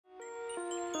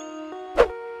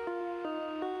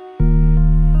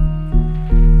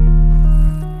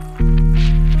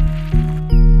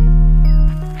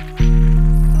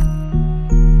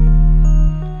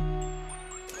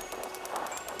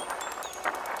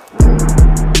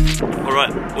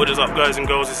Right, what is up guys and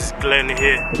girls, this is Glen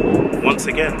here once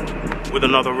again with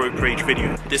another RopeRage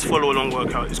video. This follow along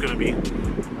workout is going to be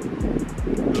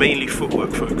mainly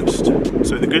footwork focused.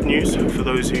 So the good news for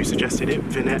those who suggested it,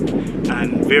 Vinette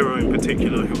and Vero in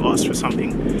particular, who asked for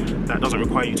something that doesn't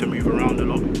require you to move around a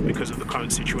lot because of the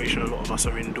current situation, a lot of us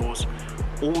are indoors.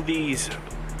 All these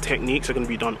techniques are going to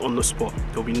be done on the spot.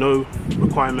 There'll be no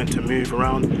requirement to move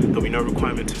around, there'll be no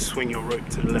requirement to swing your rope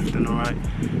to the left and the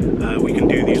right. We can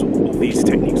do all these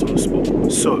techniques on the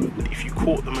spot. So if you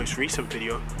caught the most recent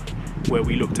video where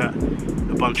we looked at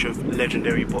a bunch of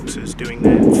legendary boxers doing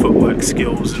their footwork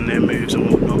skills and their moves and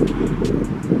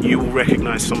whatnot, you will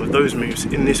recognize some of those moves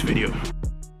in this video.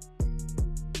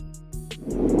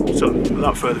 So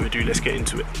without further ado, let's get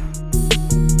into it.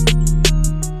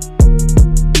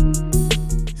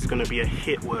 Going to be a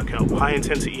HIIT workout, high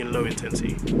intensity and low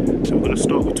intensity. So we're going to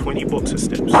start with 20 boxer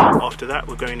steps. After that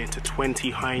we're going into 20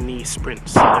 high knee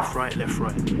sprints, left right.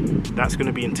 That's going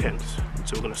to be intense.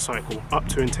 So we're going to cycle up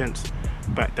to intense,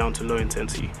 back down to low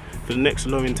intensity. For the next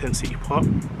low intensity part,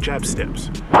 jab steps,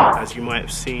 as you might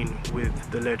have seen with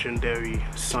the legendary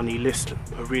Sonny Liston.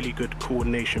 A really good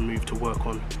coordination move to work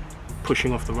on,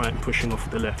 pushing off the right and pushing off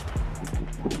the left.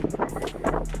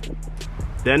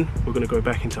 Then we're going to go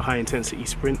back into high intensity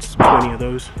sprints, 20 of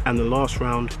those, and the last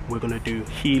round we're going to do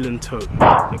heel and toe.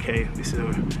 Okay, this is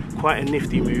quite a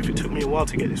nifty move. It took me a while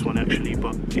to get this one actually,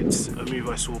 but it's a move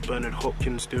I saw Bernard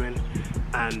Hopkins doing,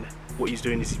 and what he's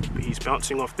doing is he's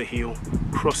bouncing off the heel,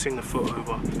 crossing the foot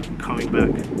over, coming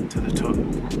back to the toe.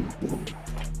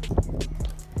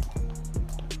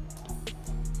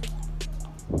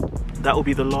 That will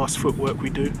be the last footwork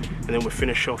we do, and then we'll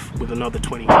finish off with another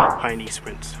 20 high knee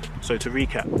sprints. So to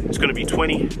recap, it's going to be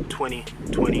 20, 20,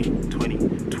 20,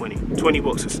 20, 20. 20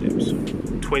 boxer steps,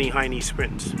 20 high knee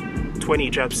sprints, 20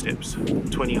 jab steps,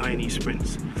 20 high knee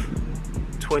sprints,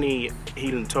 20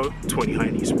 heel and toe, 20 high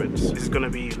knee sprints. This is going to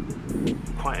be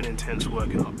quite an intense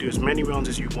workout. Do as many rounds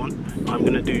as you want. I'm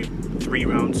going to do 3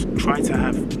 rounds. Try to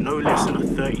have no less than a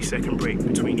 30-second break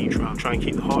between each round. Try and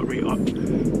keep the heart rate up,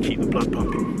 keep the blood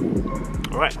pumping.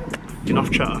 Alright, enough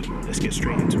chatter, let's get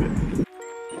straight into it.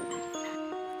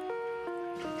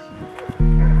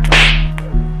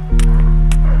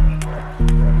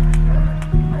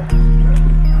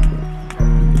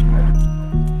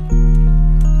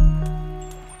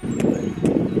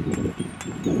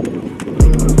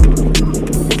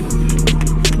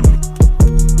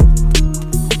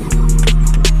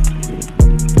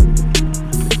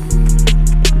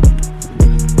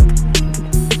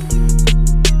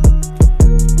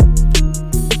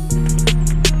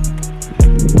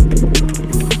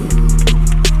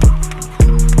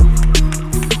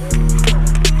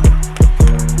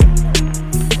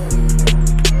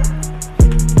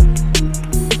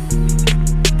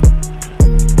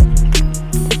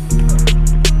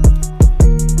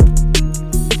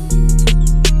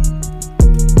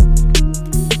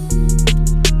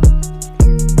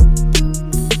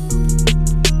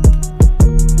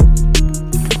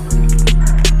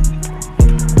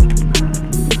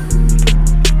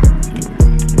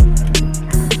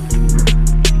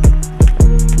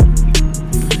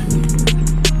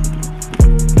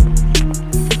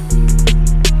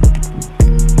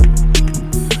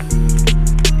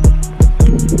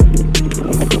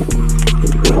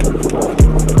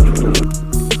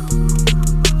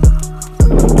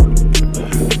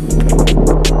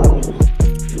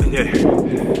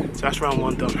 That's round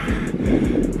 1 done.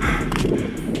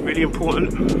 Really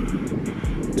important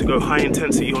to go high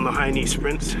intensity on the high knee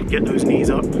sprints. Get those knees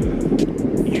up.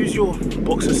 Use your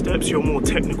boxer steps, your more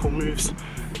technical moves,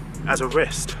 as a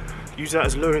rest. Use that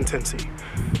as low intensity.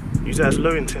 Use that as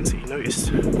low intensity. Notice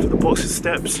for the boxer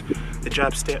steps, the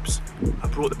jab steps, I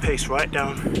brought the pace right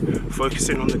down,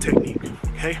 focusing on the technique.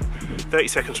 Okay? 30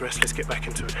 seconds rest, let's get back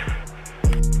into it.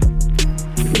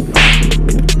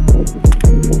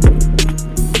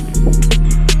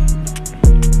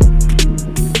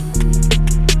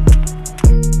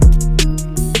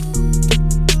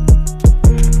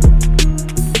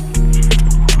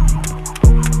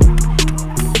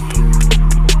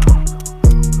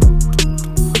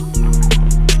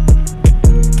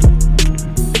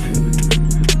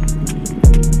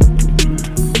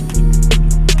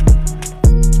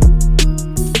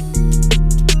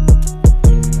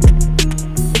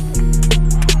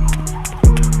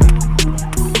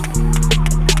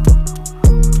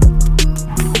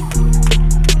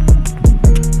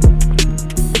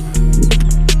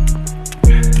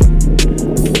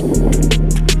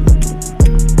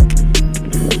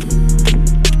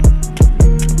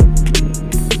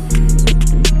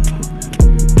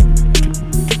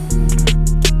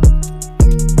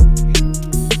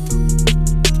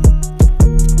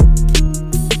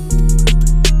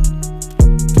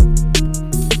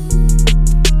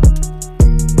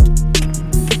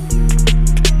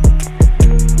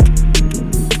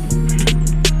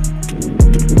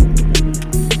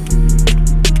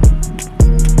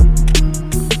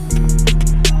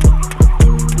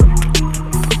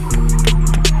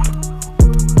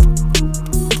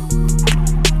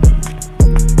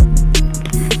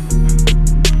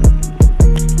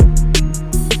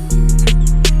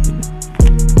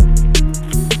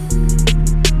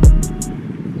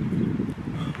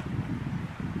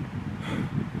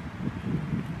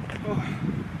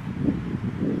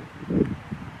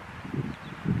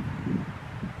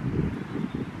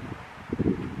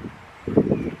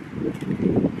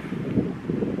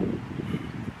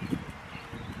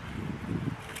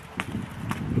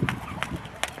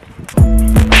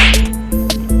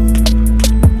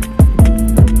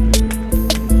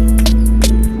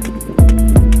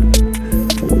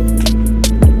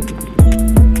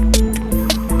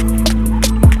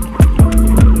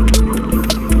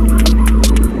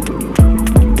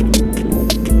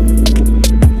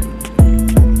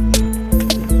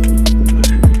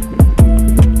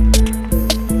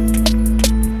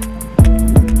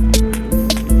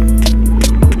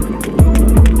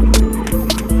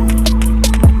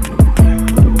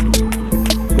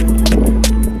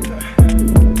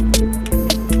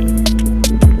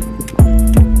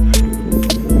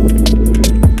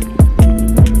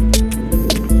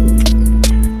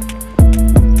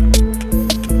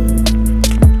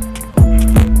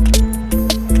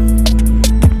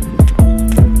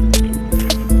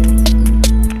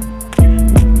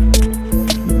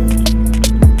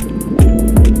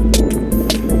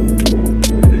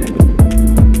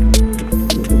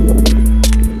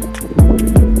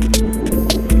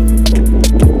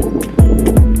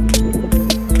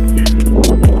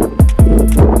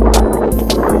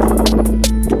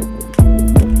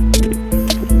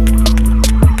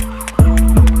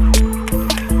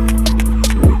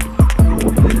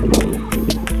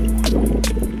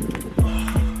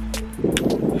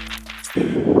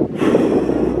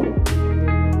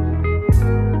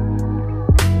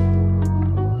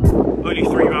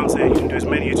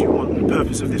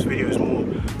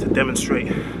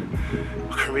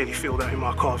 feel that in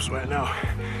my calves right now,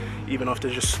 even after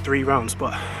just 3 rounds.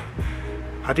 But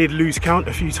I did lose count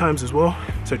a few times as well,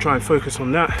 so try and focus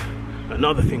on that.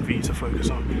 Another thing for you to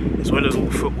focus on, as well as all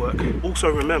the footwork. Also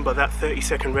remember that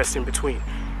 30-second rest in between.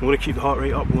 We want to keep the heart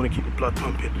rate up, we want to keep the blood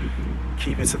pumping.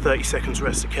 Keep it to 30 seconds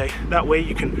rest, okay? That way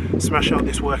you can smash out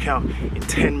this workout in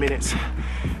 10 minutes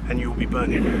and you'll be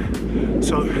burning.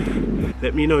 So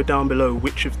let me know down below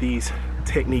which of these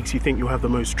techniques you think you'll have the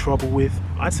most trouble with.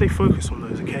 I'd say focus on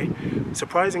those, okay?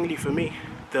 Surprisingly for me,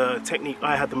 the technique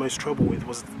I had the most trouble with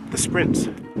was the sprints.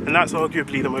 And that's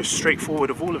arguably the most straightforward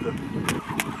of all of them.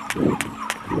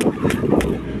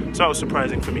 So that was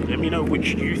surprising for me. Let me know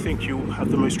which you think you'll have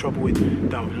the most trouble with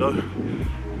down below.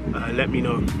 Let me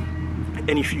know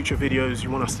any future videos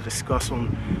you want us to discuss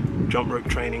on jump rope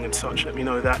training and such. Let me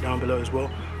know that down below as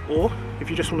well. Or if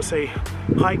you just want to say,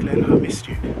 hi Glenn, I missed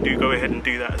you, do go ahead and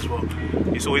do that as well.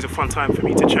 It's always a fun time for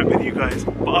me to chat with you guys.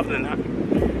 But other than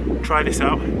that, try this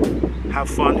out, have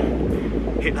fun,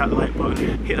 hit that like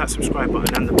button, hit that subscribe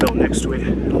button and the bell next to it.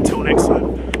 And until next time,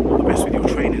 all the best with your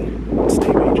training and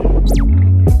stay raging.